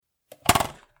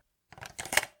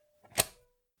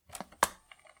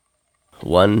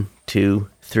1, 2,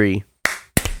 3.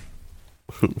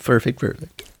 Perfect.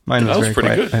 Mine was That was very pretty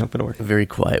quiet. good. I hope it'll work. Very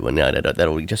quiet one. Yeah,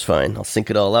 that'll be just fine. I'll sync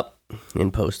it all up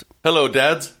in post. Hello,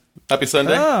 dads. Happy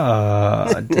Sunday.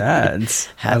 Ah, dads.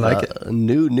 I like it. A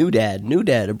new dad,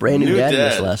 a brand new dad in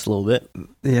this dad. last little bit.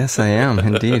 Yes, I am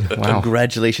indeed. Wow.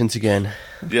 Congratulations again.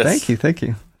 Yes. Thank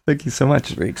you so much.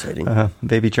 Very exciting.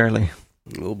 Baby Charlie.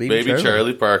 Little Baby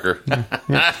Charlie Parker.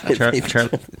 Yeah,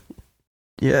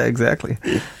 yeah, exactly.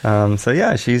 So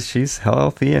yeah, she's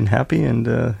healthy and happy, and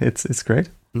it's great.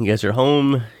 You guys are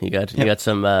home. You got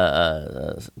some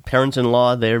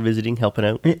parents-in-law there visiting, helping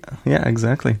out. Yeah,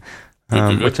 exactly.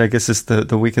 Good. Which I guess is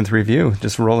the weekend review,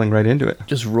 just rolling right into it.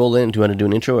 Just roll in. Do you want to do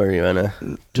an intro, or you want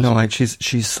to? No,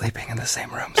 she's sleeping in the same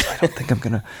room, so I don't think I'm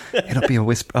gonna. It'll be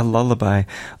a lullaby.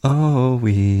 Oh,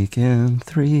 weekend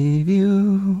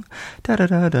review. Da da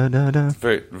da da da da.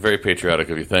 Very, very patriotic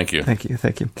of you. Thank you. Thank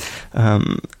you.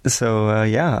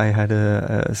 Yeah, I had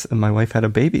my wife had a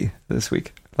baby this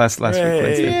week. Last week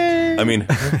Wednesday. I mean,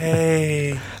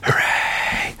 hey.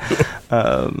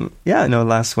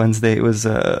 Last Wednesday it was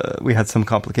we had some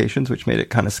complications which made it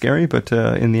kind of scary, but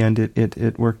in the end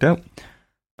it worked out.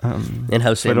 And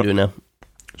how's Sam doing now?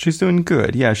 She's doing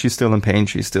good. Yeah, she's still in pain.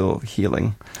 She's still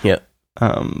healing. Yeah.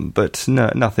 But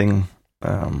nothing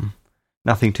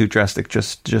too drastic.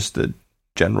 Just the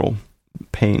general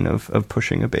pain of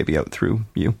pushing a baby out through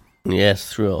you.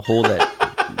 Yes, through a hole that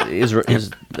is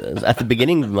at the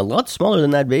beginning a lot smaller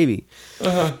than that baby.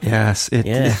 Yes.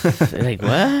 Yeah. Like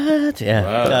what? Yeah.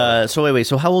 Wow. So wait.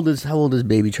 So how old is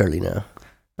baby Charlie now?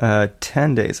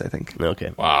 10 days, I think.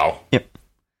 Okay. Wow. Yep.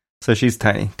 So she's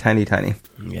tiny.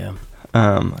 Yeah.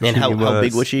 And how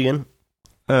big was she again?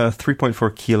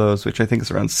 3.4 kilos, which I think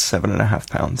is around 7.5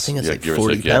 pounds. I think it's Yeah, like give or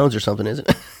 40 take, yeah. pounds or something, isn't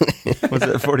it? Was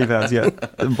it 40 pounds? Yeah,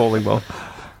 bowling ball.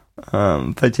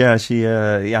 But yeah, she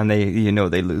and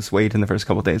they lose weight in the first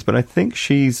couple of days, but I think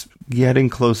she's getting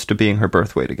close to being her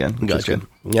birth weight again, which is good.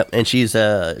 Yep. And she's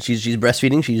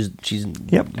breastfeeding. She's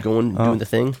doing the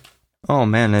thing. Oh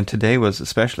man, and today was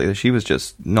especially. She was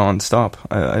just nonstop.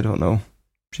 I don't know.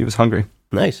 She was hungry.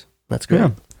 Nice. That's great.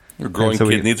 Yeah. A growing so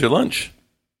kid needs her lunch.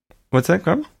 What's that,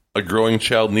 Carmen? A growing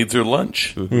child needs her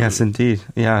lunch. Mm-hmm. Yes, indeed.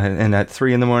 Yeah, and at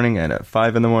 3 a.m, and at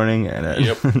 5 a.m, and at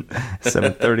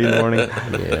 7:30 in the morning.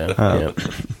 Yeah.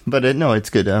 But it's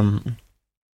good.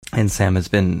 And Sam has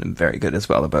been very good as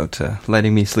well about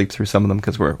letting me sleep through some of them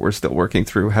because we're still working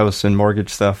through house and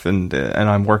mortgage stuff, and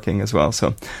I'm working as well.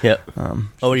 So Yeah.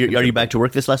 Are you back to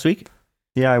work this last week?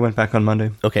 yeah, I went back on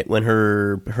Monday. Okay, when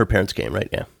her parents came, right?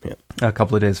 Yeah. A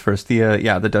couple of days first.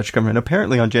 The Dutch government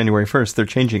apparently on January 1st they're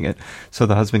changing it so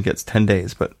the husband gets 10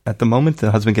 days, but at the moment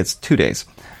the husband gets 2 days.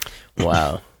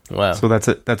 Wow. So that's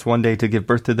it. That's 1 day to give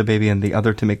birth to the baby and the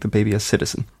other to make the baby a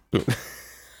citizen.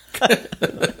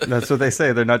 That's what they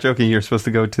say. They're not joking. You're supposed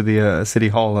to go to the city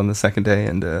hall on the second day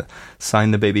and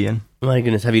sign the baby in. My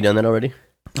goodness, have you done that already?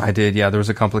 I did. Yeah, there was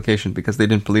a complication because they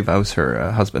didn't believe I was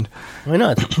her husband. Why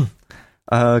not?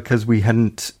 Because we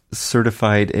hadn't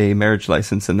certified a marriage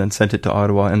license and then sent it to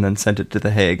Ottawa and then sent it to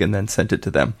The Hague and then sent it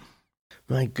to them.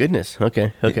 My goodness.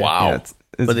 Okay. Wow. Yeah,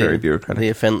 it's very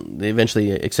bureaucratic. They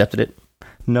eventually accepted it.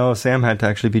 No, Sam had to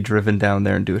actually be driven down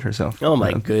there and do it herself. Oh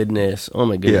my goodness.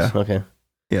 Yeah. Okay.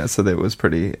 Yeah, so that was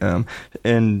pretty...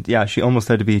 and yeah, she almost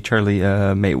had to be Charlie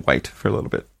May White for a little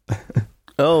bit.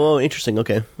 Oh, interesting.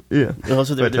 Okay. Yeah.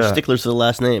 Also, they're sticklers to the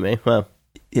last name, eh? Wow.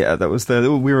 Yeah, that was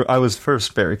I was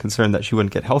first very concerned that she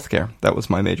wouldn't get healthcare. That was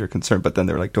my major concern. But then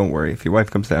they were like, "Don't worry, if your wife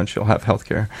comes down, she'll have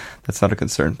healthcare. That's not a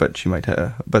concern." But she might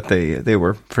have. But they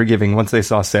were forgiving once they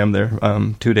saw Sam there,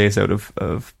 2 days out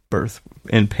of birth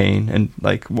in pain and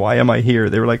like, "Why am I here?"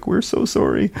 They were like, "We're so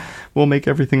sorry. We'll make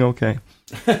everything okay."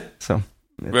 So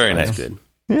Very nice. Good.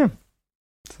 Yeah.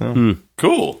 So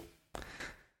Cool.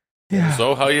 yeah.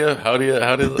 So how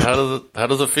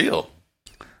does it feel?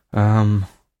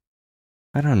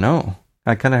 I don't know.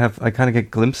 I kind of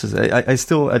get glimpses. I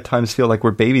still at times feel like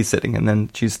we're babysitting, and then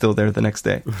she's still there the next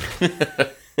day.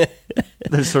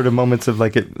 There's sort of moments of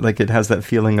like it has that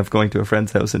feeling of going to a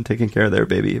friend's house and taking care of their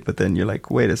baby, but then you're like,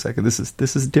 wait a second, this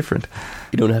is different.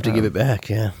 You don't have to give it back.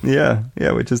 Yeah.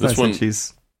 Yeah, which is This nice. one- And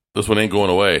she's This one ain't going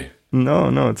away.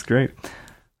 no, it's great.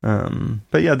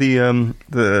 But yeah,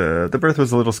 the birth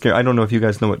was a little scary. I don't know if you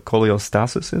guys know what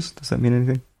cholestasis is. Does that mean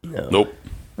anything? No. Nope.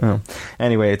 Oh,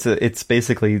 anyway, it's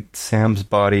basically Sam's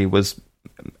body was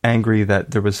angry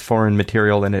that there was foreign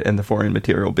material in it, and the foreign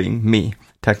material being me,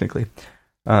 technically.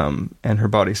 And her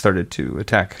body started to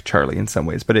attack Charlie in some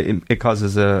ways, but it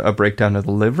causes a breakdown of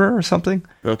the liver or something.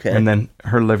 Okay. And then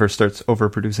her liver starts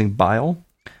overproducing bile.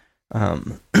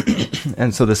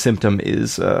 And so the symptom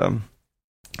is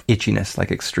itchiness,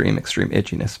 like extreme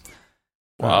itchiness.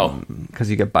 Wow. Because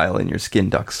you get bile in your skin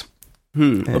ducts.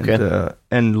 Okay.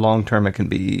 And long term, it can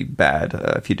be bad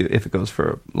if it goes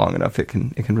for long enough. It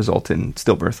can result in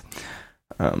stillbirth.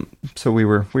 So we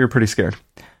were pretty scared.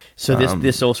 So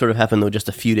this all sort of happened though just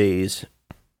a few days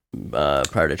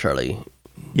prior to Charlie.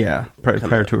 Yeah,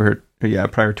 prior to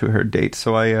her date.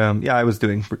 So I was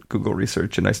doing Google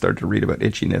research and I started to read about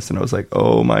itchiness and I was like,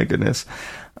 oh my goodness.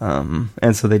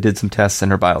 And so they did some tests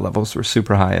and her bile levels were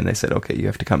super high and they said, okay, you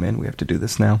have to come in. We have to do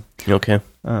this now. Okay.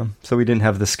 So we didn't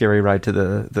have the scary ride to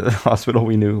the hospital.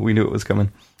 We knew it was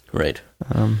coming. Right.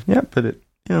 But it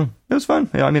was fun.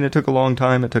 Yeah, I mean, it took a long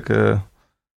time. It took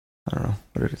I don't know,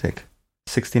 what did it take?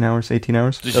 16 hours, 18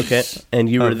 hours. Okay. And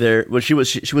you were there. Well, she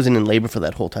wasn't in labor for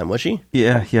that whole time, was she?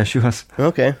 Yeah, she was.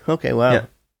 Okay. Wow.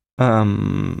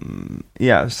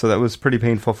 Yeah. So that was pretty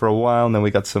painful for a while, and then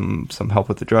we got some help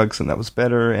with the drugs, and that was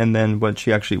better. And then when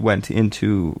she actually went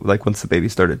into, like, once the baby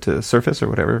started to surface or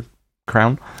whatever,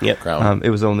 crown. Yep. Crown. It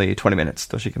was only 20 minutes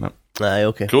till she came out.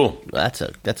 Okay. Cool. That's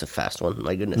a fast one.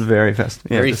 My goodness. Very fast.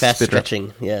 Yeah, Very fast spitter.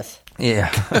 stretching. Yes.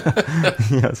 Yeah.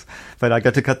 Yes. But I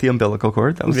got to cut the umbilical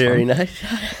cord. That was Very fun. nice.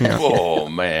 Oh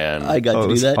man. I got Oh, to it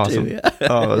do was that awesome. too.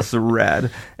 Oh, it was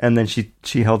rad. And then she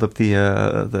held up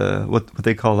the what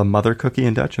they call a mother cookie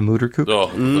in Dutch, a moederkoek. Oh,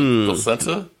 the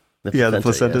placenta. The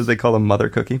placenta, yes. they call a mother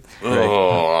cookie.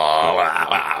 Oh,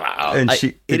 wow. And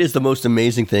It is the most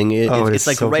amazing thing. It's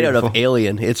like so right out of beautiful.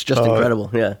 Alien. It's just incredible.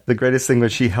 Yeah. The greatest thing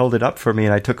was she held it up for me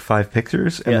and I took 5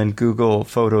 pictures and then Google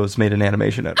Photos made an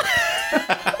animation out of it.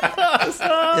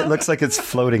 It looks like it's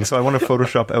floating, so I want to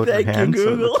Photoshop out Thank her you, hand.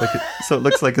 Google. So it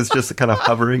looks like it's just kind of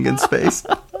hovering in space.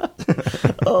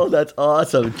 Oh, that's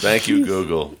awesome. Thank you,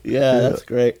 Google. Yeah, that's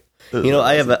great.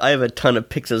 I have a ton of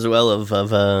pics as well of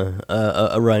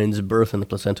Orion's birth and the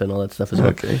placenta and all that stuff as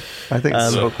well. Okay. I think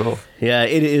it's so cool. Yeah,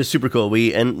 it is super cool.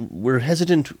 We're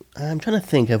hesitant. I'm trying to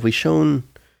think. Have we shown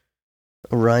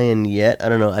Orion yet? I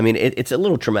don't know. I mean, it's a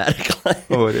little traumatic.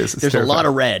 Oh, it is. It's There's terrifying. a lot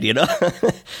of red,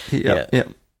 Yeah.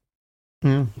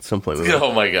 At some point.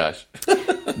 Oh my gosh.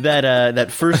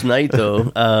 That first night though,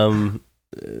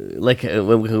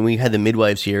 when we had the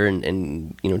midwives here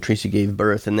and Tracy gave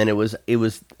birth, and then it was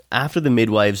after the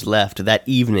midwives left that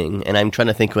evening, and I'm trying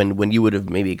to think when you would have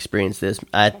maybe experienced this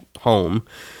at home.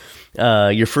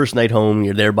 Your first night home,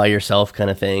 you're there by yourself kind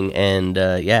of thing, and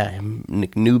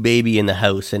new baby in the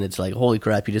house, and it's like, holy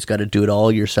crap, you just got to do it all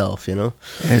yourself,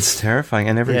 It's terrifying.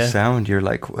 And every Yeah. sound, you're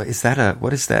like, what is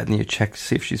that? And you check to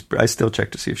see if she's I still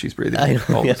check to see if she's breathing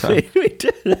all the Yes, time. we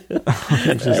did.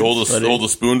 You hold a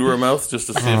spoon to her mouth just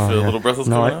to see if a little breath is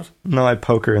coming out? No, I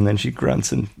poke her and then she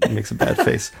grunts and makes a bad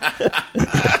face.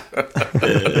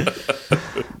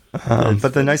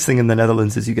 But the nice thing in the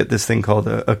Netherlands is you get this thing called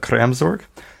a kraamzorg.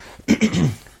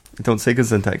 Don't say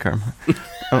Gesundheit, Carm.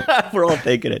 We're all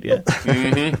taking it, yeah.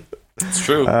 It's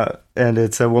true. And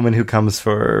it's a woman who comes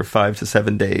for 5 to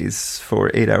 7 days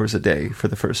for 8 hours a day for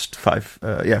the first for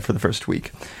the first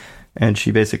week. And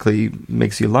she basically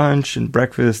makes you lunch and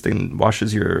breakfast and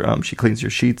washes she cleans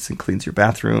your sheets and cleans your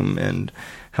bathroom and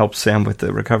helps Sam with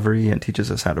the recovery and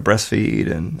teaches us how to breastfeed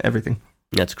and everything.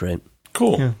 That's great.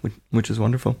 Cool. Yeah, which is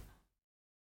wonderful.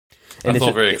 And That's is all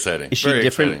it- very exciting. Is she Very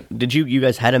different? exciting. Did you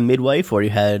guys had a midwife, or you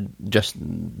had just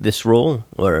this role,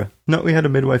 or No, we had a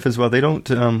midwife as well. They don't.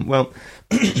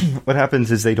 What happens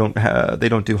is they don't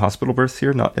do hospital births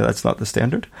here. That's not the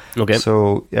standard. okay?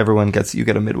 So you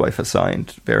get a midwife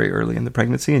assigned very early in the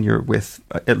pregnancy, and you're with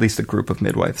at least a group of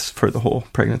midwives for the whole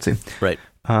pregnancy. Right.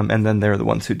 And then they're the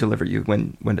ones who deliver you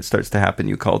when it starts to happen.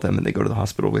 You call them, and they go to the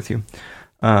hospital with you.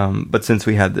 But since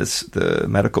we had the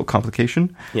medical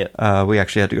complication, we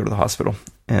actually had to go to the hospital.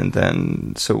 And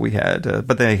then, so we had,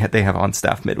 but they have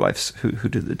on-staff midwives who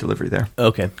do the delivery there.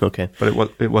 Okay.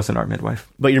 But it wasn't our midwife.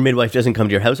 But your midwife doesn't come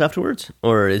to your house afterwards,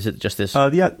 or is it just this?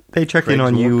 They check in Craig's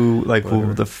on work, you like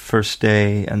whatever. the first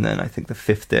day, and then I think the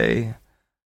 5th day.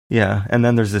 Yeah, and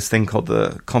then there's this thing called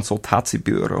the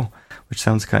consultatiebureau, which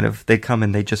sounds they come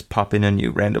and they just pop in on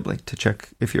you randomly to check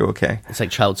if you're okay. It's like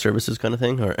child services kind of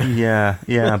thing, or Yeah,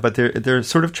 but they're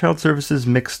sort of child services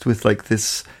mixed with like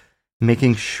this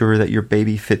making sure that your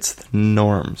baby fits the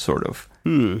norm, sort of.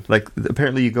 Like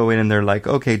apparently you go in and they're like,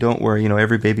 okay, don't worry,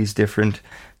 every baby's different.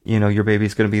 Your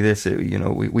baby's going to be this.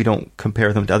 We don't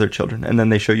compare them to other children. And then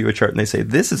they show you a chart and they say,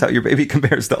 this is how your baby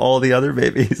compares to all the other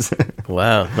babies.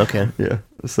 wow. Okay. Yeah.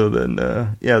 So then,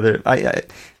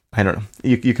 I don't know.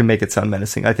 You can make it sound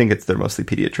menacing. I think they're mostly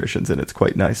pediatricians and it's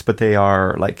quite nice. But they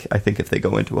are like, I think if they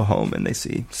go into a home and they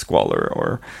see squalor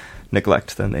or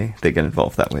neglect, then they get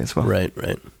involved that way as well. Right.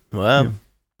 Wow.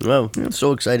 Yeah. Wow.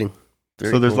 So exciting.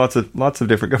 Very so there's cool. lots of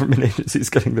different government agencies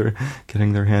getting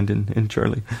their hand in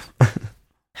Charlie.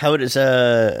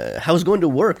 how's going to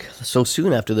work so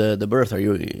soon after the birth? Are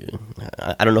you?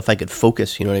 I don't know if I could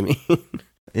focus. You know what I mean?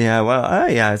 Yeah,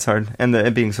 well, yeah, it's hard,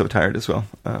 and being so tired as well.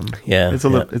 It's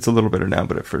a little better now,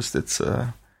 but at first it's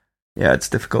it's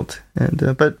difficult.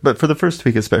 And but for the first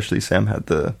week especially, Sam had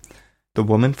the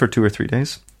woman for 2 or 3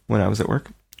 days when I was at work.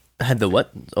 Had the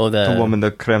what? Oh, the woman,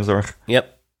 the Kremzorg.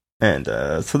 Yep. And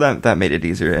so that made it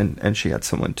easier, and she had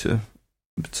someone to.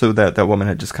 So that woman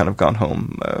had just kind of gone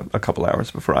home a couple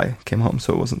hours before I came home,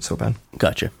 so it wasn't so bad.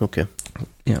 Gotcha. Okay.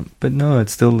 Yeah, but no,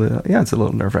 it's still it's a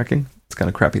little nerve-wracking. It's kind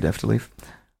of crappy to have to leave.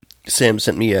 Sam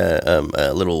sent me a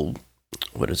little,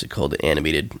 what is it called,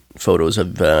 animated photos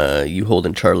of you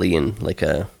holding Charlie in like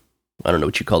I don't know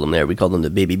what you call them there. We call them the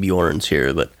baby Bjorns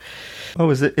here, but... Oh,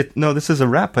 is it? No, this is a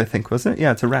wrap, I think, wasn't it?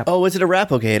 Yeah, it's a wrap. Oh, is it a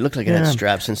wrap? Okay, it looked like it had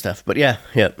straps and stuff, but yeah.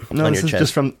 No, this is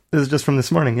just from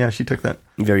this morning. Yeah, she took that.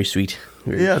 Very sweet.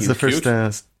 Very cute. It's the first.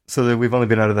 So we've only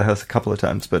been out of the house a couple of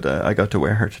times, but I got to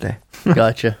wear her today.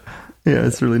 Gotcha. Yeah,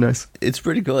 it's really nice. It's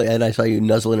pretty cool, and I saw you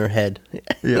nuzzling her head.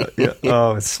 Yeah.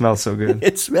 Oh, it smells so good.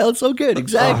 It smells so good,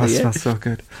 exactly. Oh, it smells so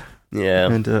good. Yeah.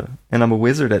 And I'm a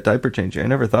wizard at diaper changing. I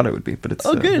never thought I would be, but it's...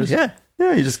 Oh, good, yeah.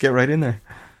 Yeah, you just get right in there.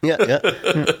 Yeah.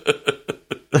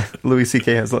 Louis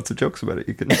C.K. has lots of jokes about it.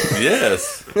 You can...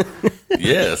 Yes.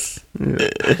 Yeah.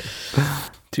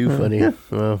 Too funny. Yeah.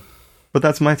 Well. But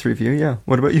that's my 3 view, yeah.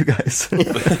 What about you guys?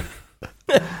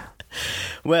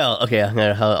 Well, okay,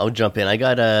 I'll jump in. I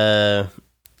got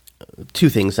 2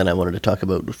 things that I wanted to talk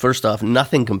about. First off,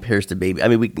 nothing compares to baby. I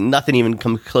mean, nothing even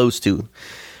comes close to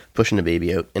pushing a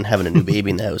baby out and having a new baby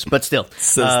in the house. But still,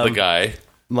 says the guy.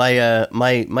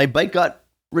 My bike got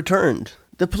returned.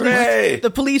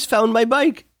 The police found my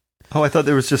bike. Oh, I thought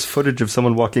there was just footage of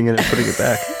someone walking in and putting it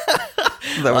back.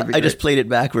 That would be great. Just played it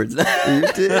backwards. You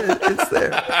did. It's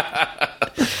there.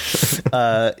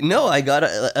 No, I got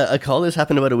a call. This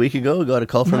happened about a week ago. I got a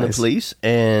call from the police,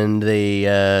 and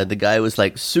the guy was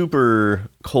like super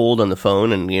cold on the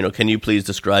phone, and can you please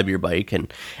describe your bike?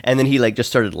 And then he like just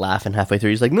started laughing halfway through.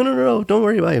 He's like, no, don't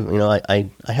worry about it. I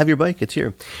have your bike. It's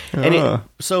here. And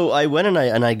so I went and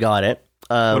I got it.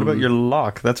 What about your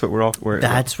lock? That's what we're all worried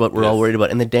about. That's what we're all worried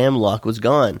about. And the damn lock was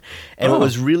gone. And what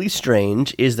was really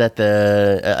strange is that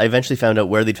I eventually found out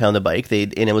where they'd found the bike.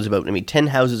 And it was about 10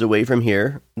 houses away from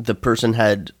here. The person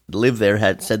had lived there,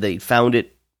 had said they found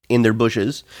it in their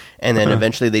bushes. And then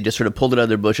eventually they just sort of pulled it out of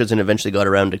their bushes and eventually got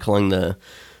around to calling the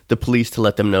police to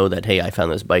let them know that, hey, I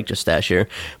found this bike just stashed here.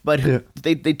 But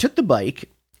they took the bike.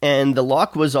 And the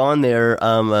lock was on there,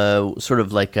 sort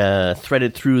of like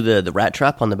threaded through the rat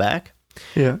trap on the back.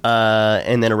 Yeah.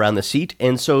 And then around the seat.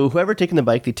 And so whoever taken the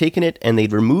bike, they'd taken it and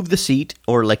they'd removed the seat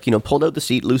or pulled out the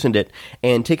seat, loosened it,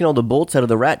 and taken all the bolts out of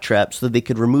the rat trap so that they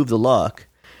could remove the lock.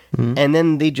 Mm-hmm. And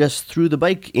then they just threw the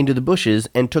bike into the bushes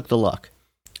and took the lock.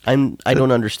 I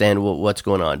don't understand what's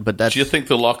going on, but that's... Do you think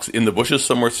the lock's in the bushes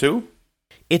somewhere too?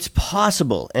 It's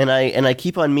possible, and I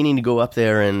keep on meaning to go up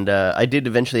there, and I did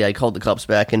eventually. I called the cops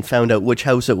back and found out which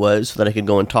house it was so that I could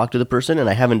go and talk to the person, and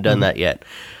I haven't done that yet.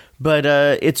 But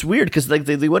it's weird because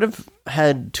they would have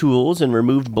had tools and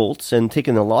removed bolts and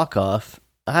taken the lock off.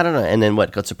 I don't know. And then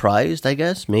got surprised, I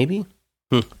guess, maybe?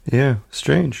 Yeah,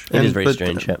 strange. It is very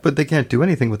strange, yeah. But they can't do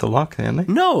anything with the lock, can they?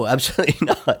 No, absolutely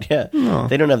not, yeah. No.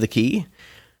 They don't have the key.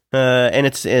 And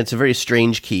it's a very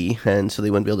strange key, and so they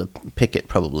wouldn't be able to pick it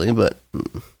probably, but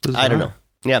I don't know.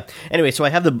 Yeah. Anyway, so I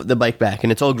have the bike back,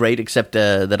 and it's all great, except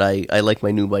that I like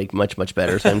my new bike much, much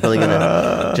better. So I'm probably going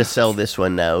to just sell this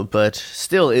one now. But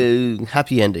still,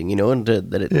 happy ending, and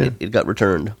that it got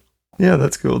returned. Yeah,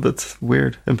 that's cool. That's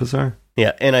weird and bizarre.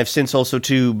 Yeah, and I've since also,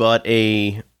 too, bought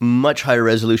a much higher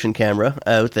resolution camera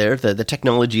out there. The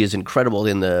technology is incredible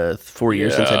in the 4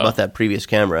 years since I bought that previous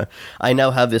camera. I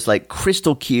now have this,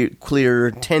 crystal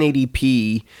clear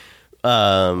 1080p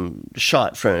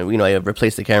shot from, I have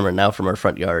replaced the camera now from our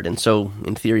front yard. And so,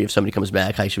 in theory, if somebody comes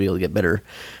back, I should be able to get better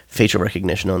facial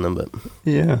recognition on them. But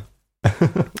yeah.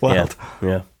 Wild.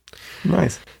 Yeah.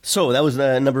 Nice. So, that was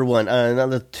number one.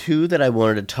 Another 2 that I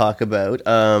wanted to talk about.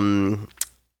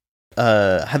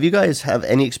 Have you guys have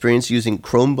any experience using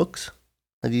Chromebooks?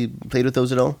 Have you played with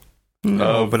those at all?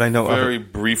 No, but I know very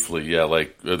briefly. Yeah,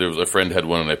 there was a friend had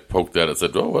one, and I poked at it and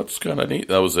said, "Oh, that's kind of neat."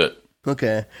 That was it.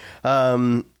 Okay.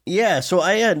 Yeah. So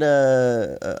I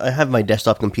have my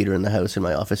desktop computer in the house in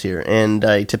my office here, and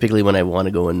I typically, when I want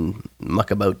to go and muck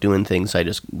about doing things, I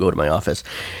just go to my office.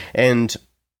 And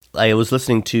I was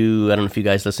listening to, I don't know if you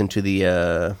guys listen to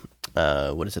the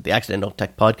the Accidental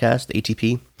Tech Podcast, the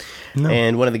ATP. No.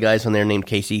 And one of the guys on there named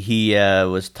Casey, he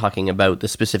was talking about the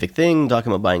specific thing,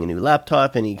 talking about buying a new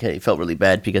laptop, and he felt really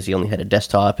bad because he only had a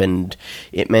desktop, and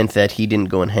it meant that he didn't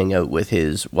go and hang out with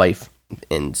his wife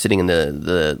and sitting in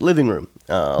the living room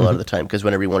a lot of the time, because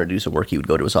whenever he wanted to do some work, he would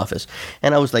go to his office.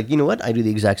 And I was like, you know what? I do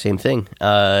the exact same thing.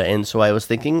 And so I was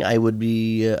thinking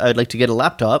I'd like to get a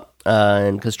laptop,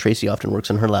 and because Tracy often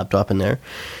works on her laptop in there,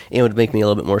 it would make me a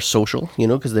little bit more social,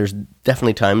 because there's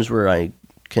definitely times where I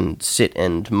can sit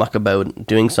and muck about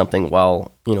doing something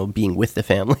while being with the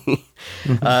family.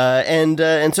 And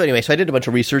so anyway, so I did a bunch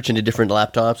of research into different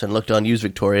laptops and looked on Use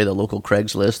Victoria, the local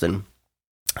Craigslist, and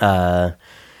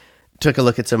took a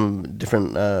look at some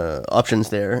different options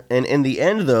there. And in the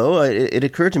end, though, it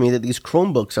occurred to me that these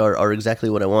Chromebooks are exactly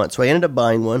what I want. So I ended up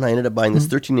buying one. I ended up buying this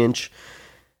 13-inch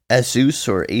Asus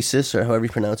or Asus or however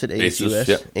you pronounce it, Asus,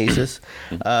 yeah. Asus.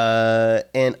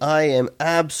 And I am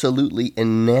absolutely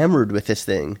enamored with this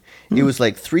thing. It was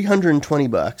like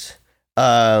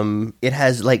 $320. It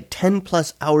has like 10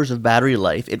 plus hours of battery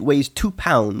life. It weighs 2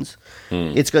 pounds.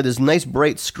 It's got this nice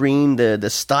bright screen. The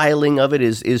styling of it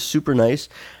is super nice.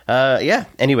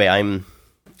 Anyway, I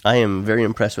am very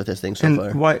impressed with this thing so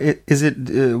far. Why is it?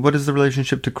 What is the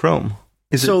relationship to Chrome?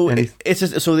 It's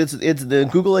the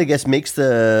Google, I guess, makes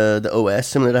the OS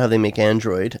similar to how they make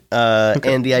Android,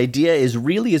 and the idea is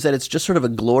that it's just sort of a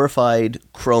glorified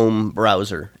Chrome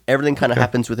browser. Everything kind of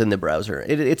happens within the browser.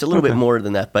 It's a little bit more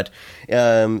than that, but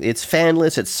it's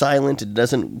fanless, it's silent. It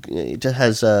just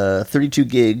has 32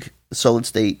 gig solid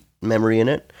state memory in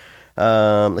it,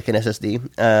 like an SSD,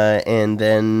 and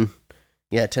then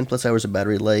 10 plus hours of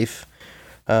battery life.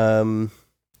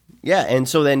 And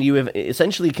so then you have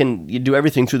essentially you do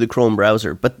everything through the Chrome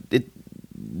browser, but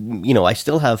I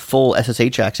still have full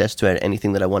SSH access to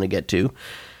anything that I want to get to.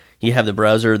 You have the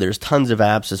browser. There's tons of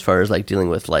apps as far as like dealing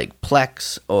with like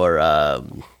Plex or I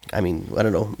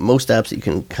don't know, most apps that you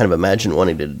can kind of imagine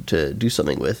wanting to do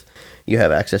something with. You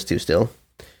have access to still.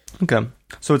 Okay.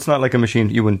 So it's not like a machine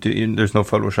you wouldn't do, there's no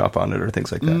Photoshop on it or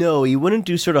things like that. No, you wouldn't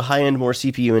do sort of high-end, more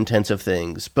CPU-intensive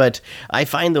things. But I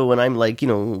find, though, when I'm like,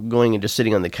 going and just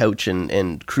sitting on the couch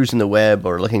and cruising the web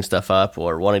or looking stuff up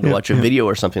or wanting to watch a video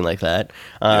or something like that,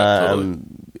 totally.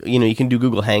 You can do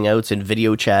Google Hangouts and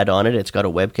video chat on it. It's got a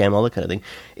webcam, all that kind of thing.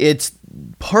 It's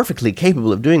perfectly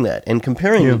capable of doing that. And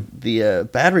comparing the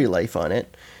battery life on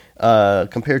it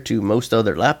compared to most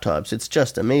other laptops, it's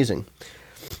just amazing.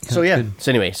 So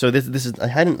anyway, this is I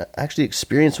hadn't actually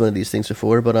experienced one of these things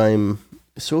before, but I'm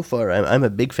a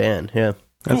big fan. Yeah,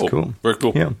 that's cool. Very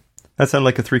cool. Yeah, that sounded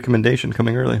like a 3 commendation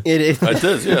coming early. It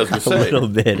does. Yeah, I was gonna say. A little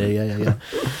bit. Yeah.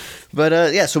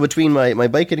 But so between my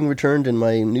bike getting returned and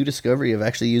my new discovery of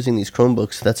actually using these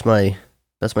Chromebooks, that's my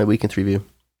week in review.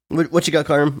 What you got,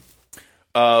 Carm?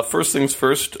 First things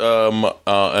first,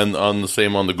 and on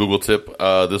the Google tip,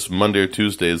 this Monday or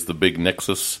Tuesday is the big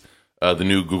Nexus, the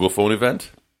new Google phone event.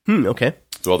 Okay.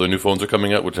 So all their new phones are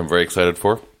coming out, which I'm very excited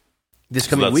for. This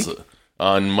coming week?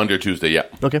 On Monday or Tuesday, yeah.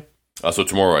 Okay. So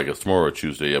tomorrow, I guess. Tomorrow or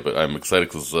Tuesday, yeah. But I'm excited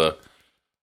because,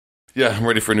 I'm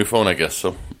ready for a new phone, I guess.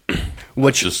 So,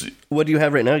 what do you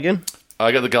have right now again?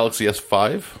 I got the Galaxy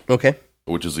S5. Okay.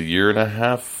 Which is a year and a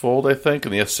half old, I think.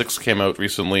 And the S6 came out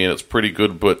recently, and it's pretty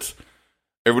good. But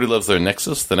everybody loves their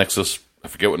Nexus. The Nexus, I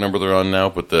forget what number they're on now,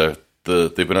 but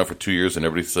they've been out for 2 years, and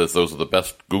everybody says those are the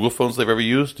best Google phones they've ever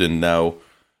used. And now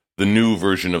the new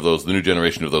version of those, the new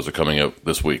generation of those are coming out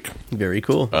this week. Very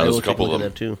cool. There's a couple of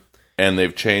them too. And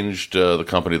they've changed the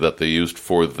company that they used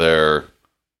for their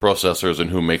processors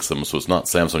and who makes them. So it's not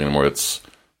Samsung anymore. It's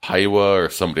Haiwa or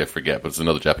somebody, I forget, but it's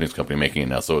another Japanese company making it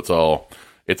now. So it's all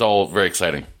very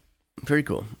exciting. Very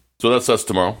cool. So that's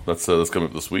tomorrow. That's coming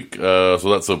up this week. So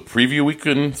that's a preview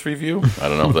weekend review. I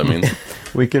don't know what that means.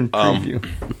 Weekend preview.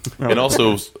 And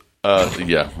also, it's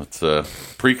a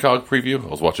precog preview. I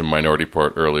was watching Minority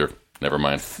Report earlier. Never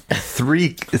mind.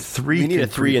 Three. We need a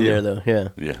 3 in there, though. Yeah.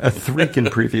 A 3 can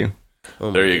preview.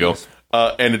 There you go.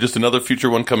 And just another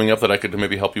future one coming up that I could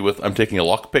maybe help you with. I'm taking a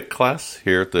lockpick class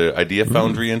here at the Idea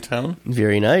Foundry in town.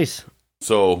 Very nice.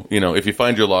 So, if you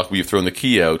find your lock where you've thrown the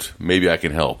key out, maybe I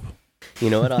can help. You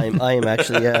know what? I am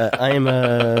actually I am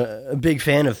a big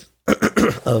fan of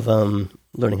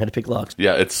learning how to pick locks.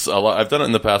 Yeah, it's a lot. I've done it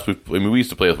in the past. We used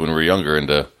to play with when we were younger,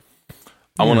 and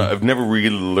I've never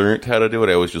really learned how to do it.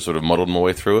 I always just sort of muddled my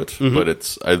way through it. Mm-hmm.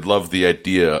 But I love the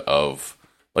idea of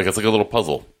it's like a little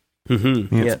puzzle.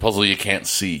 Mm-hmm. It's a puzzle you can't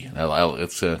see.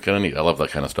 It's kind of neat. I love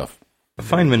that kind of stuff.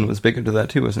 Feynman was big into that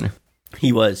too, wasn't he?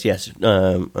 He was, yes.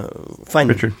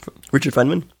 Feynman. Richard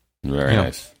Feynman. Very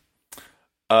nice.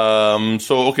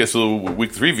 So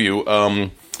week 3 review.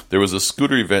 There was a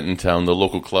scooter event in town. The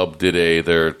local club did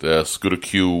their Scooter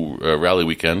Q rally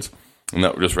weekend, and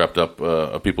that just wrapped up.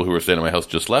 People who were staying at my house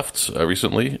just left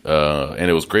recently, and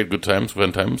it was great, good times,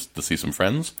 fun times to see some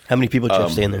friends. How many people did you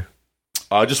have staying there?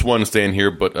 Just one staying here,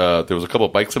 but there was a couple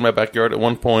of bikes in my backyard at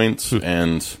one point,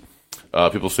 and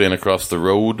people staying across the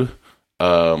road.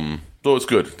 So it's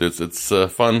good. It's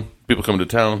fun. People come to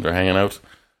town. They're hanging out.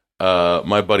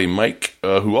 My buddy Mike,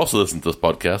 who also listens to this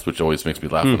podcast, which always makes me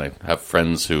laugh when I have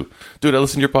friends who, dude, I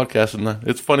listen to your podcast, and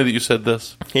it's funny that you said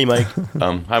this. Hey, Mike.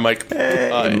 Hi, Mike.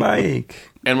 Hey, Mike.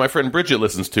 And my friend Bridget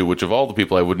listens to, which of all the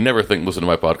people I would never think listen to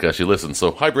my podcast, she listens.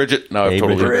 So, hi, Bridget. Now I've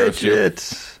totally embarrassed you.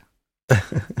 Bridget.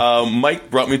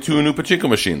 Mike brought me 2 new pachinko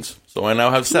machines, so I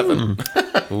now have 7.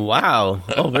 Wow.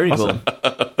 Oh, very cool.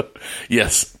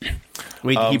 Yes.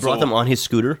 Wait, he brought them on his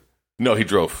scooter? No, he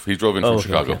drove. He drove in from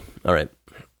Chicago. Okay. All right.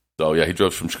 So, yeah, he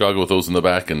drove from Chicago with those in the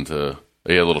back, and he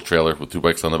had a little trailer with 2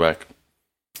 bikes on the back.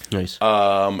 Nice.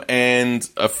 And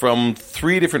from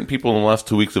 3 different people in the last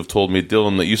 2 weeks have told me,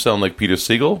 Dylan, that you sound like Peter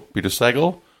Sagal,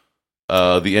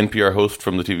 the NPR host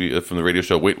from the TV, from the radio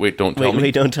show. Wait, don't tell me.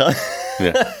 Wait, don't tell.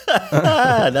 Yeah.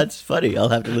 That's funny. I'll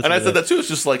have to listen. And I to said that too. It's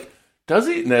just like, does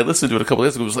he? And I listened to it a couple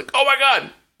days ago. It was like, oh my god,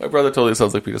 my brother totally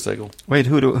sounds like Peter Sagal. Wait,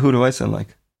 who do I sound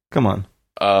like? Come on.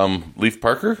 Leaf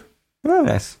Parker. Oh,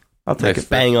 nice. I'll take it.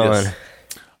 Bang on. Yes.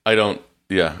 I don't.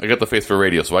 Yeah, I got the face for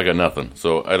radio, so I got nothing.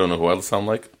 So I don't know who I sound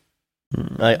like.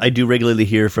 I do regularly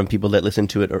hear from people that listen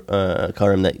to it,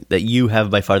 Karim, that you have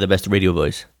by far the best radio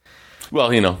voice. Well,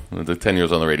 the 10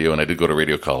 years on the radio, and I did go to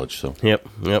radio college, so. Yep.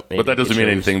 But that doesn't mean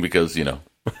anything because,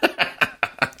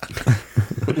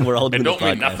 we're all doing it don't the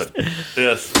mean podcast. nothing.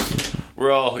 Yes.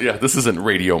 We're all, this isn't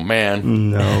radio,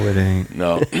 man. No, it ain't.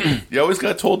 No. You always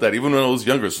got told that, even when I was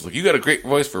younger. It's like, you got a great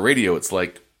voice for radio. It's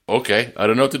like, okay, I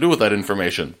don't know what to do with that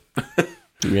information.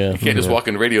 Yeah. You can't just walk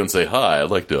in the radio and say, hi,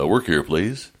 I'd like to work here,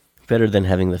 please. Better than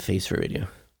having the face for radio.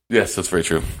 Yes, that's very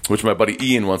true. Which my buddy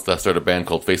Ian wants to start a band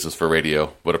called Faces for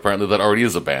Radio, but apparently that already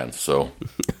is a band, so.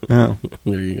 Oh.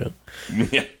 There you go.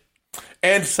 Yeah.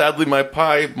 And sadly, my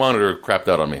Pi monitor crapped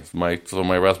out on me. My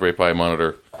Raspberry Pi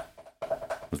monitor,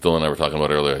 as Dylan and I were talking about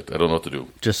earlier, I don't know what to do.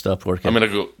 Just stopped working. I'm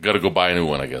gonna gotta go buy a new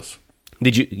one, I guess.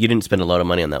 You didn't spend a lot of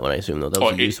money on that one, I assume, though. That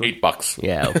was $8.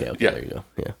 Yeah, okay, Yeah. There you go.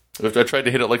 Yeah. I tried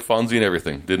to hit it like Fonzie and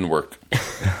everything. Didn't work.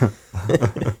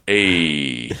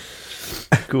 Hey.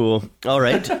 Cool. All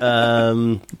right.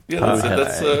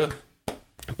 That's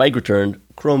Bike returned.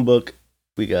 Chromebook.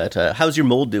 We got. How's your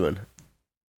mold doing?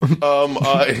 How's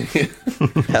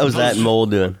that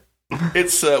mold doing?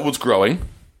 It's growing.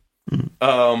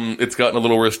 It's gotten a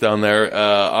little worse down there.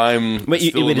 Wait,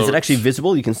 is it actually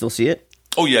visible? You can still see it?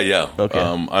 Oh yeah. Okay.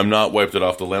 I'm not wiped it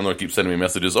off. The landlord keeps sending me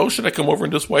messages. Oh, should I come over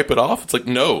and just wipe it off? It's like,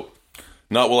 no,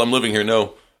 not while I'm living here.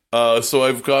 No. So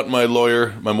I've got my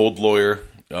mold lawyer,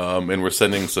 and we're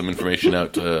sending some information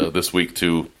out this week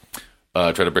to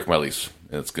try to break my lease.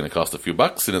 And it's going to cost a few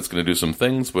bucks, and it's going to do some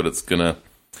things, but it's going to,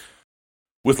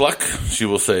 with luck, she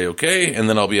will say okay, and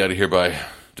then I'll be out of here by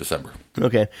December.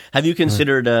 Okay. Have you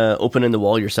considered opening the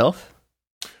wall yourself?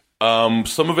 Some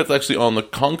of it's actually on the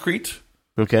concrete.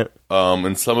 Okay.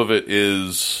 And some of it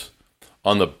is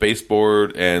on the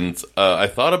baseboard, and I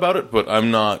thought about it, but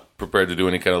I'm not prepared to do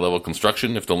any kind of level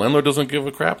construction. If the landlord doesn't give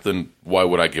a crap, then why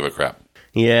would I give a crap?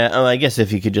 Yeah, I guess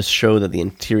if you could just show that the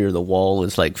interior of the wall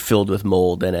is like filled with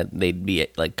mold, then they'd be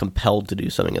like compelled to do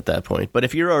something at that point. But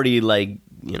if you're already like,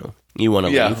 you want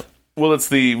to leave. Well, it's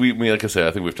we like I said,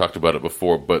 I think we've talked about it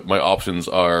before, but my options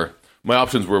were,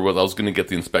 well, I was going to get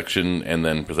the inspection and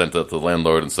then present that to the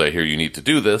landlord and say, here, you need to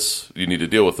do this, you need to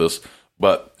deal with this.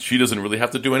 But she doesn't really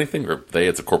have to do anything, or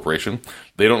it's a corporation.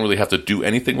 They don't really have to do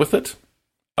anything with it.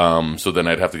 So then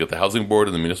I'd have to get the housing board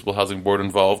and the municipal housing board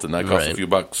involved, and that costs a few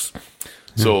bucks.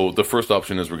 So the first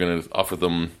option is we're going to offer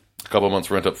them a couple of months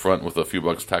rent up front with a few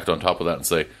bucks tacked on top of that and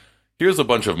say, here's a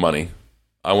bunch of money.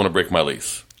 I want to break my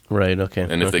lease. Right, okay.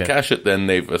 And if they cash it, then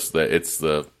it says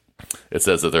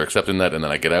that they're accepting that, and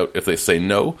then I get out. If they say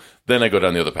no, then I go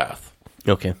down the other path.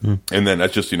 Okay. And then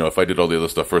that's just, if I did all the other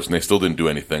stuff first and they still didn't do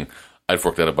anything, I'd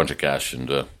forked out a bunch of cash. And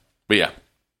but yeah.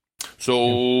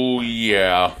 So,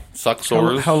 sucks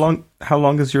sores. How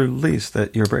long is your lease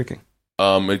that you're breaking?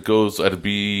 It goes, it'd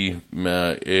be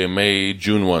May,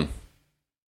 June 1.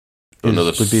 Would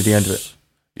be the end of it.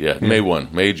 Yeah, May 1,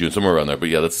 May, June, somewhere around there. But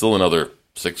yeah, that's still another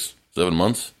 6-7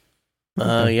 months.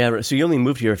 Yeah, so you only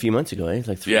moved here a few months ago, eh?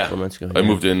 Like 3-4 months ago. I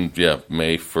moved in,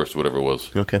 May 1st, whatever it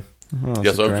was. Okay. Oh,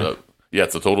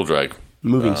 it's a total drag.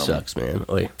 Moving sucks, man.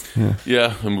 Oy.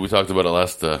 Yeah, I mean, we talked about it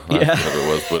last whatever it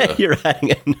was. But, you're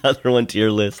adding another one to your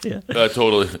list, yeah.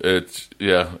 Totally.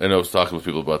 And I was talking with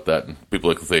people about that, and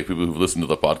people who've listened to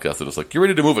the podcast are just like, you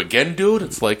ready to move again, dude?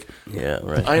 It's like, yeah,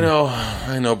 right. I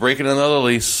know, breaking another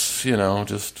lease,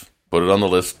 just put it on the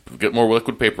list, get more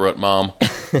liquid paper out, Mom.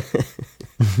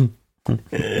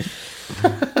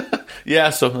 Yeah,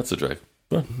 so that's a drag.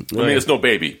 I mean, it's no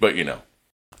baby, but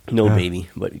No baby,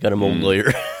 but you got a mold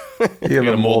lawyer. You have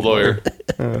Get a mold lawyer.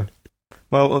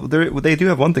 Well, they do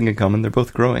have one thing in common. They're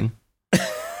both growing.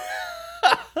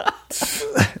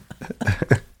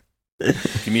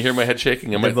 Can you hear my head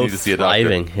shaking? I might They're need to both see a doctor.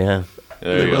 thriving, yeah.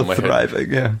 There They're you go. both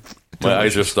thriving, yeah. My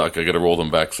eyes are stuck. I got to roll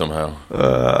them back somehow.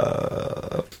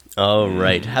 All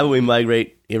right. How about we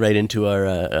migrate right into our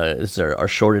this is our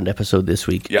shortened episode this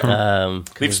week? Yeah.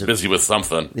 'Cause Leaf's busy with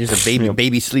something. there's a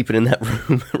baby sleeping in that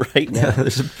room right now. Yeah,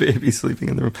 there's a baby sleeping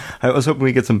in the room. I was hoping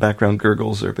we get some background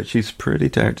gurgles there, but she's pretty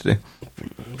tired today.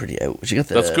 Pretty out. She got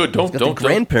the, That's good. Don't- got don't- the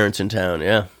grandparents in town.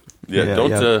 Yeah.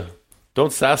 Yeah,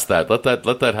 don't sass that. Let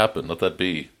that happen. Let that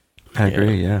be. I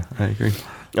agree, yeah, I agree.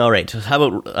 All right. So how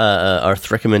about our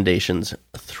recommendations?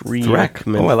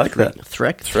 Threk. Oh, I like that.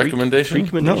 Threk Recommendation?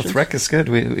 No, Threk is good.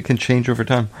 We can change over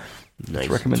time. Nice.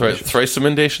 Recommendations. Thrice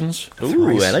emendations?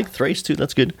 Ooh, I like thrice too.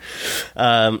 That's good.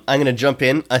 I'm going to jump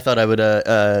in. I thought I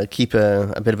would keep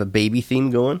a bit of a baby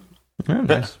theme going. Oh,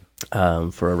 nice.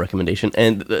 For a recommendation,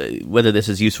 and whether this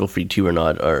is useful for you too or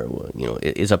not, or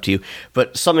is up to you.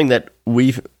 But something that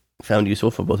we've found useful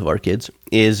for both of our kids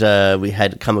is we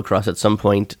had come across at some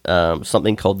point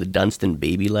something called the Dunstan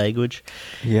baby language.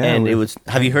 Yeah, and it was.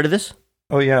 Have you heard of this?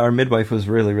 Oh yeah, our midwife was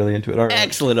really, really into it.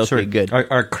 Excellent. Okay, good.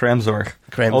 Our Kramzorg.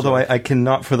 Kramzorg. Although I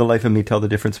cannot for the life of me tell the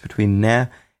difference between na,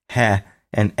 ha,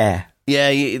 and eh. Yeah,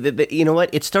 you know what?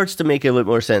 It starts to make a little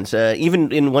more sense.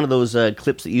 Even in one of those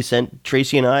clips that you sent,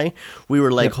 Tracy and I, we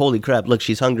were like, "Holy crap! Look,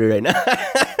 she's hungry right now."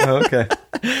 Oh, okay.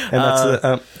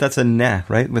 And that's a na,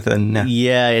 right? With a na.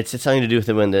 Yeah, it's something to do with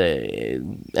it when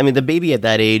the baby at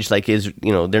that age, like, is,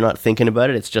 they're not thinking about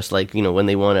it. It's just like, when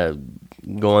they want to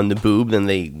go on the boob, then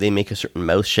they make a certain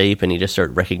mouth shape, and you just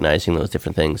start recognizing those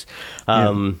different things.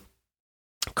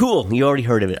 Cool. You already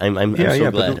heard of it. I'm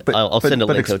so glad. I'll send a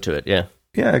link out to it. Yeah.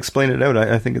 Yeah, explain it out.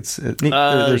 I think it's neat.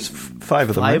 There's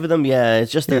 5 of them. 5 right? of them, yeah.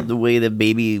 It's just the way the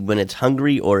baby, when it's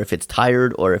hungry, or if it's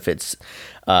tired, or if it's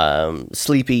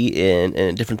sleepy,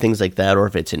 and different things like that, or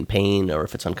if it's in pain, or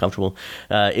if it's uncomfortable,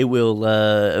 it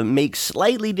will make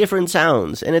slightly different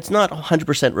sounds. And it's not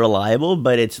 100% reliable,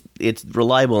 but it's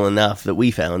reliable enough that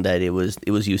we found that it was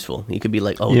useful. You could be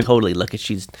like, oh, totally, look,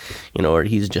 she's, or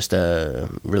he's just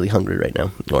really hungry right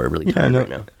now, or really tired right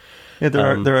now. Yeah,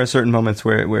 there are certain moments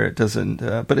where it doesn't,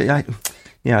 but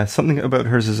something about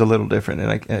hers is a little different, and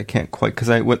I can't quite, because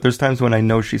there's times when I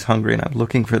know she's hungry and I'm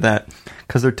looking for that,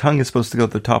 because their tongue is supposed to go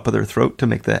to the top of their throat to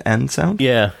make the N sound.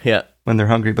 Yeah. When they're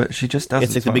hungry, but she just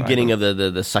doesn't. It's like the beginning of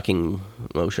the sucking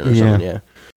motion or something. Yeah.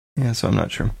 Yeah, so I'm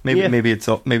not sure.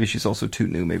 Maybe she's also too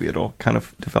new. Maybe it'll kind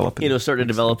of develop. It'll start to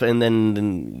develop, and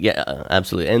then yeah,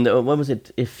 absolutely. And what was it?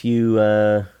 If you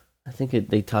I think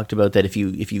they talked about that if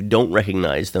you don't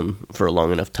recognize them for a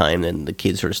long enough time, then the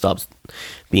kid sort of stops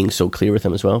being so clear with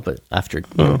them as well. But after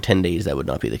 10 days, that would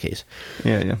not be the case.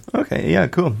 Yeah. Okay. Yeah.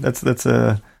 Cool. That's that's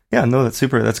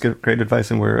super. That's good. Great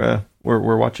advice, and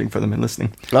we're watching for them and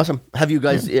listening. Awesome. Have you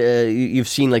guys you've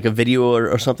seen like a video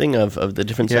or something of the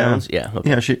different sounds? Yeah. Okay.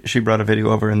 Yeah. She brought a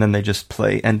video over, and then they just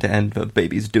play end to end of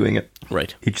babies doing it.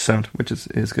 Right. Each sound, which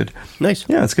is good. Nice.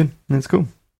 Yeah, it's good. It's cool.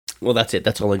 Well, that's it.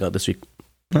 That's all I got this week.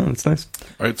 Oh, that's nice.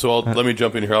 All right, so let me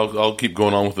jump in here. I'll keep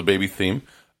going on with the baby theme.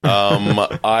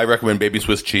 I recommend baby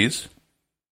Swiss cheese.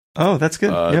 Oh, that's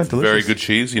good. It's delicious. very good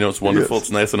cheese. It's wonderful. Yes.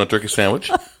 It's nice on a turkey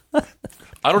sandwich.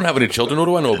 I don't have any children. What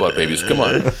do I know about babies? Come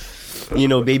on.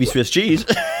 Baby Swiss cheese.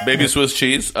 Baby Swiss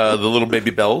cheese. The little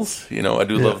baby bells. I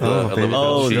do love the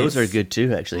cheese. Cheese. Those are good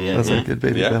too, actually. Yeah. Those are good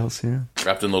baby bells, yeah.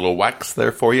 Wrapped in a little wax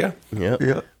there for you. Yeah.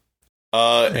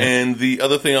 And the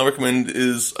other thing I'll recommend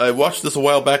is I watched this a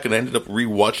while back and I ended up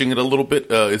rewatching it a little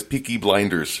bit. Is Peaky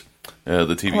Blinders, the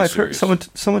TV I've series. Heard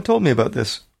someone told me about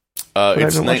this.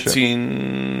 It's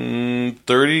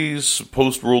 1930s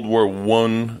post World War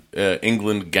I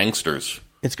England gangsters.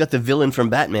 It's got the villain from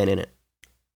Batman in it.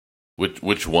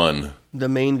 Which one? The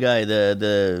main guy,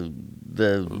 the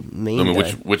main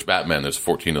guy. Which Batman? There's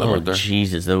 14 of them, aren't there?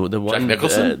 Jesus, the one, Jack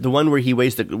Nicholson? the one where he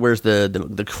wears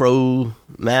the crow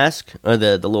mask, or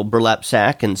the little burlap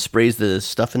sack, and sprays the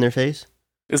stuff in their face.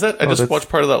 Is that? I just watched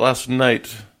part of that last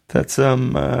night. That's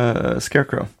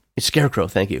Scarecrow. It's Scarecrow.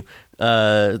 Thank you.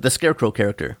 The Scarecrow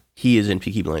character. He is in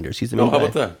Peaky Blinders. He's the main guy. How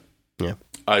about that? Yeah,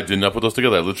 I did not put those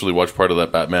together. I literally watched part of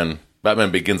that Batman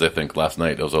Begins, I think, last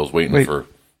night as I was waiting for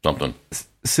something.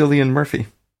 Cillian Murphy.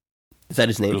 Is that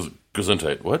his name?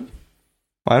 Gesundheit. What?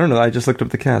 I don't know. I just looked up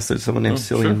the cast. There's someone named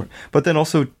Cillian Murphy. But then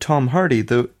also Tom Hardy.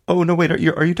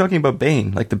 Are you talking about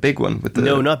Bane, like the big one with the?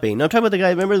 No, not Bane. No, I'm talking about the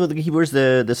guy. Remember he wears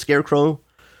the Scarecrow?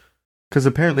 Because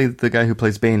apparently the guy who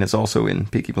plays Bane is also in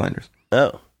Peaky Blinders.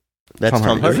 Oh, that's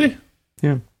Tom Hardy. Is he?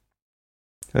 Yeah.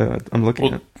 I'm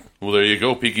looking at. Well, there you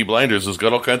go. Peaky Blinders has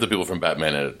got all kinds of people from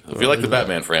Batman in it. If you like the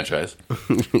Batman franchise.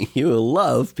 You will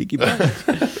love Peaky Blinders.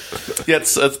 Yeah,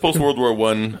 it's post-World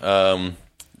War I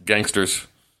gangsters.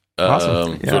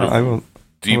 Awesome. Yeah, sort of I will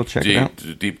check it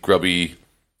out. deep, grubby.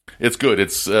 It's good.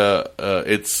 It's a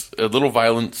little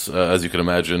violent, as you can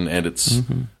imagine, and it's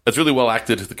really well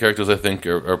acted. The characters, I think,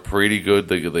 are pretty good.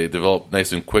 They develop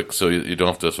nice and quick, so you don't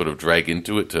have to sort of drag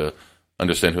into it to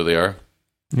understand who they are.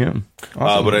 Yeah,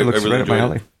 awesome. But I looks really right up my enjoyed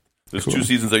alley. it. There's 2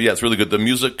 seasons there. Yeah, it's really good. The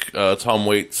music, Tom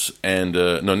Waits and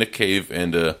Nick Cave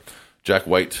and Jack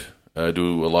White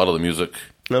do a lot of the music.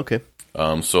 Okay.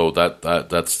 So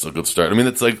that's a good start. I mean,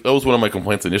 it's like that was one of my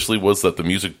complaints initially was that the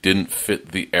music didn't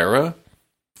fit the era.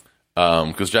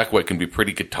 Because Jack White can be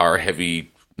pretty guitar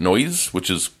heavy noise, which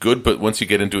is good, but once you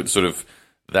get into it, sort of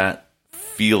that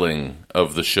feeling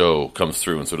of the show comes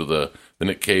through, and sort of the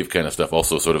Nick Cave kind of stuff,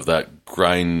 also sort of that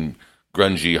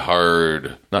grungy,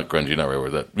 hard, not grungy, not right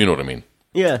word, that, you know what I mean?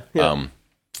 Yeah.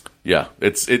 Yeah,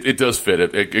 it does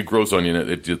fit. It grows on you,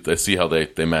 and I see how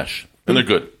they mesh, and they're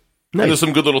good. Nice. And there's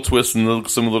some good little twists and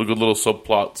some good little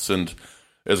subplots, and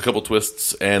there's a couple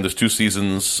twists, and there's 2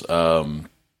 seasons.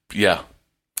 Yeah.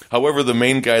 However, the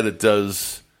main guy that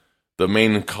does the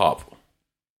main cop,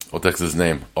 what the heck's his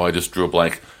name? Oh, I just drew a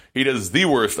blank. He does the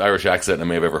worst Irish accent I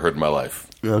may have ever heard in my life.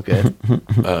 Okay.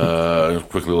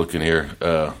 Quickly looking here.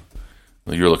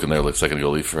 You're looking there like a second ago,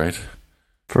 Leaf, right?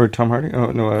 For Tom Hardy?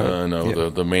 Oh, no. No, yeah.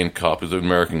 the main cop is an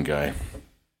American guy.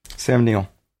 Sam Neill.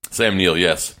 Sam Neill,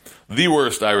 yes. The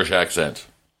worst Irish accent.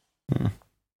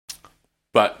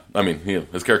 But, I mean,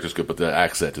 his character's good, but the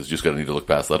accent is just going to need to look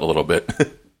past that a little bit.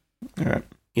 All right.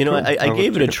 You know, I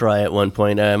gave it a try at one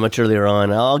point, much earlier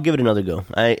on. I'll give it another go.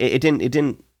 It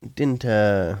didn't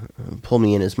pull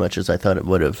me in as much as I thought it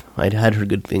would have. I'd had heard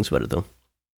good things about it, though.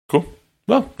 Cool.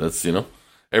 Well, that's,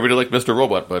 everybody liked Mr.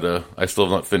 Robot, but I still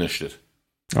have not finished it.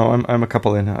 Oh, I'm a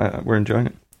couple in. We're enjoying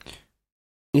it.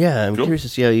 Yeah, I'm Cool. curious to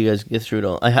see how you guys get through it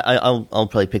all. I'll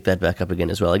probably pick that back up again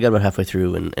as well. I got about halfway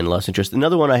through and lost interest.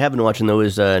 Another one I have been watching, though,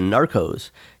 is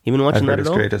Narcos. You been watching I've heard that it's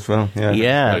at all? great as well. Yeah.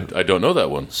 Yeah. I don't know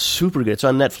that one. Super good. It's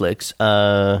on Netflix.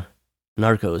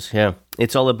 Narcos, yeah.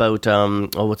 It's all about,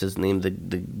 what's his name?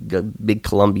 The big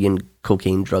Colombian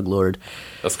cocaine drug lord.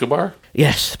 Escobar?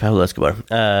 Yes, Pablo Escobar.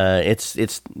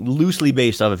 It's loosely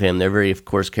based off of him. They're very, of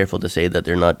course, careful to say that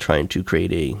they're not trying to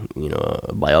create a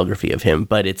biography of him,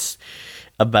 but it's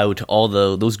about all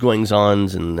those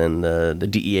goings-ons and then the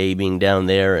DEA being down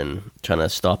there and trying to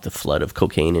stop the flood of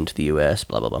cocaine into the U.S.,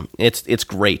 blah, blah, blah. It's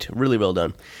great. Really well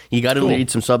done. You got to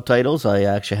read some subtitles. I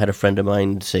actually had a friend of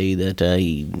mine say that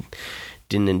he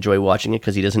didn't enjoy watching it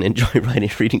because he doesn't enjoy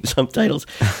reading subtitles.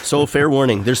 So fair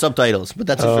warning, there's subtitles, but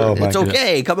that's it's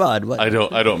okay. Come on. What? I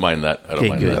don't mind that. I don't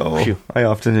mind good. that. Oh, I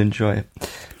often enjoy it.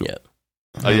 Yeah.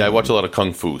 I watch a lot of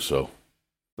kung fu, so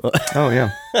Oh,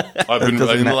 yeah. I've been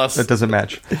in the last. That doesn't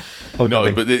match. Oh, No,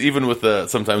 nothing. but even with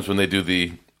sometimes when they do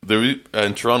there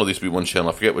in Toronto, there used to be one channel.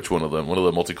 I forget which one of them. One of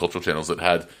the multicultural channels that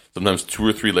had sometimes 2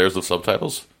 or 3 layers of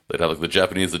subtitles. They'd have like the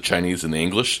Japanese, the Chinese, and the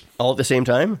English All at the same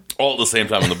time? all at the same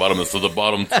time on the bottom. So the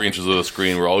bottom 3 inches of the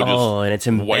screen were all just And it's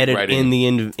embedded white writing.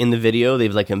 in the video.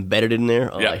 They've like embedded it in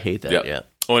there. Oh, Yeah, I hate that. Yeah.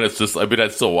 Oh, and it's just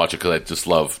I'd still watch it because I just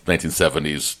love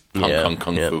 1970s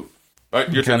kung fu. All right,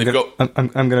 your turn. I'm Go.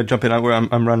 I'm going to jump in.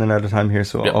 I'm running out of time here,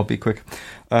 so Yep. I'll be quick.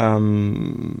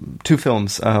 2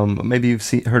 films. Maybe you've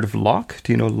heard of Locke.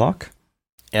 Do you know Locke?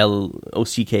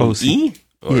 L-O-C-K-E?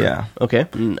 Yeah. Okay. I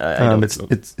don't know.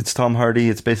 It's Tom Hardy.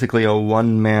 It's basically a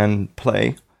one-man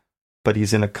play, but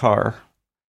he's in a car,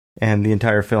 and the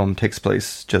entire film takes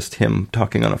place just him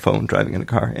talking on a phone, driving in a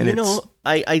car, and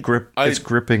it's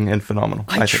gripping and phenomenal.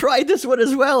 I tried this one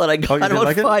as well, and I got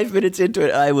about 5 minutes into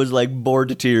it. I was like bored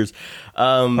to tears.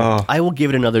 I will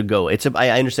give it another go. I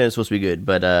understand it's supposed to be good,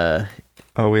 but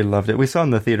we loved it. We saw it in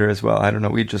the theater as well. I don't know.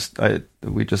 We just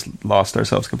lost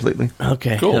ourselves completely.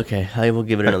 okay, Cool. Okay. I will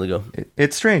give it another go.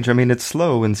 It's strange. I mean, it's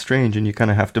slow and strange, and you kind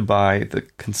of have to buy the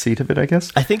conceit of it, I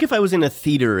guess. I think if I was in a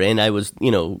theater and I was,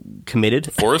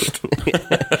 committed, Forrest.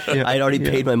 I'd already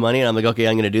paid my money, and I'm like, okay,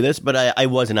 I'm going to do this. But I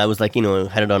wasn't. I was like,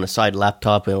 had it on a side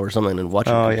laptop or something and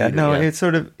watching. Oh, yeah. No, it's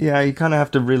sort of, you kind of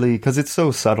have to really, because it's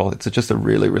so subtle. It's just a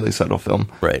really, really subtle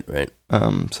film. Right.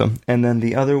 And then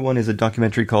the other one is a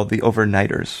documentary called The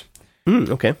Overnighters.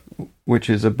 Okay. Which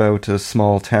is about a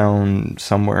small town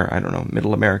somewhere, I don't know,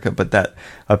 middle America, but that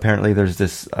apparently there's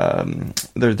this,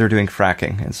 they're doing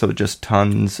fracking, and so just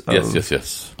tons of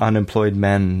yes. unemployed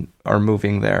men are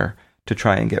moving there to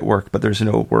try and get work, but there's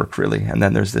no work really. And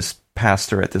then there's this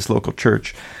pastor at this local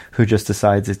church who just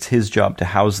decides it's his job to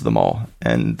house them all,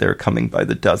 and they're coming by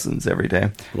the dozens every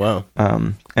day. Wow.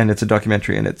 And it's a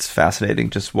documentary, and it's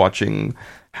fascinating just watching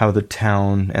how the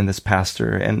town and this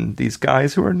pastor and these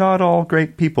guys who are not all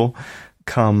great people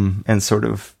come and sort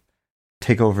of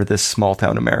take over this small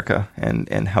town America,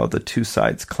 and how the two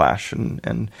sides clash,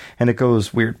 and it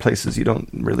goes weird places you don't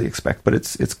really expect, but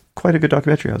it's quite a good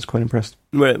documentary. I was quite impressed.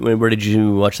 Where did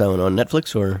you watch that one? On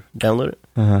Netflix or download it?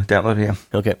 Download it, yeah.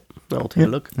 Okay, I'll take a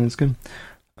look. It's good.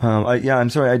 I'm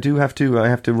sorry, I have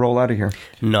to roll out of here.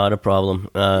 Not a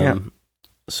problem.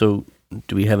 So,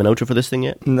 do we have an outro for this thing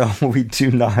yet? No, we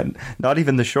do not. Not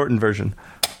even the shortened version.